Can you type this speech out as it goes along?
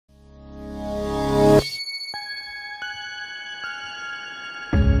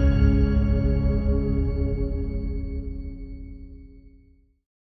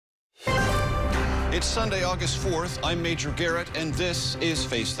It's Sunday, August 4th. I'm Major Garrett, and this is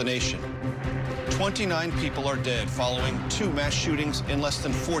Face the Nation. 29 people are dead following 2 mass shootings in less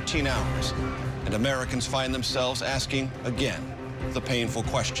than 14 hours. And Americans find themselves asking, again, the painful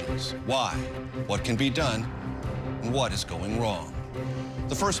questions. Why? What can be done? And what is going wrong?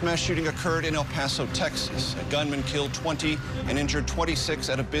 The first mass shooting occurred in El Paso, Texas. A gunman killed 20 and injured 26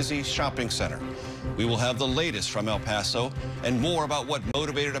 at a busy shopping center. We will have the latest from El Paso and more about what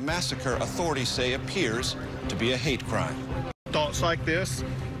motivated a massacre authorities say appears to be a hate crime. Thoughts like this,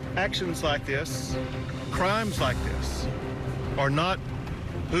 actions like this, crimes like this are not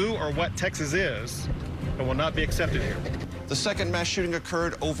who or what Texas is and will not be accepted here. The second mass shooting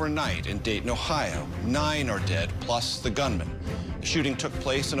occurred overnight in Dayton, Ohio. 9 are dead, plus the gunman. The shooting took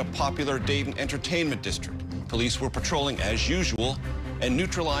place in a popular Dayton entertainment district. Police were patrolling as usual and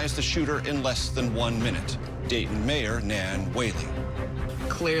neutralized the shooter in less than 1 minute. Dayton Mayor Nan Whaley.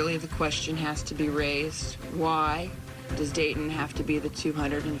 Clearly, the question has to be raised. Why does Dayton have to be the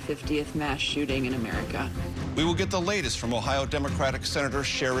 250th mass shooting in America? We will get the latest from Ohio Democratic Senator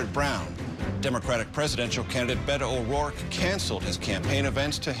Sherrod Brown. Democratic presidential candidate Beto O'Rourke canceled his campaign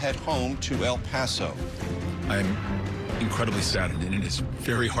events to head home to El Paso. I'm incredibly saddened, and it is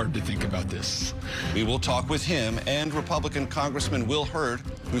very hard to think about this. We will talk with him and Republican Congressman Will Hurd,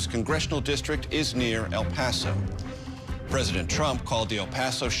 whose congressional district is near El Paso. President Trump called the El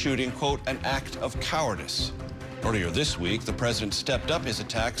Paso shooting, quote, an act of cowardice. Earlier this week, the president stepped up his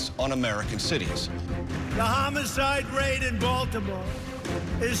attacks on American cities. The homicide rate in Baltimore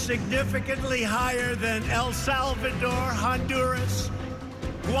is significantly higher than El Salvador, Honduras,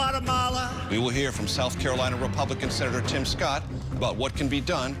 Guatemala. We will hear from South Carolina Republican Senator Tim Scott about what can be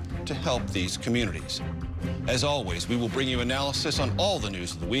done to help these communities. As always, we will bring you analysis on all the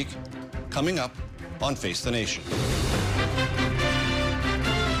news of the week, coming up on Face the Nation.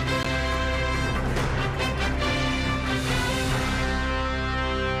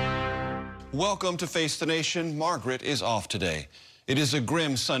 Welcome to Face the Nation. Margaret is off today. It is a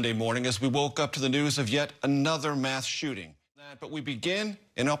grim Sunday morning as we woke up to the news of yet another mass shooting. But we begin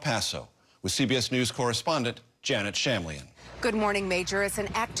in El Paso with CBS News correspondent Janet Shamlian. Good morning, Major. It's an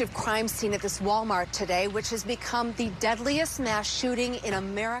active crime scene at this Walmart today, which has become the deadliest mass shooting in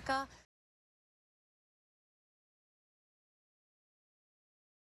America.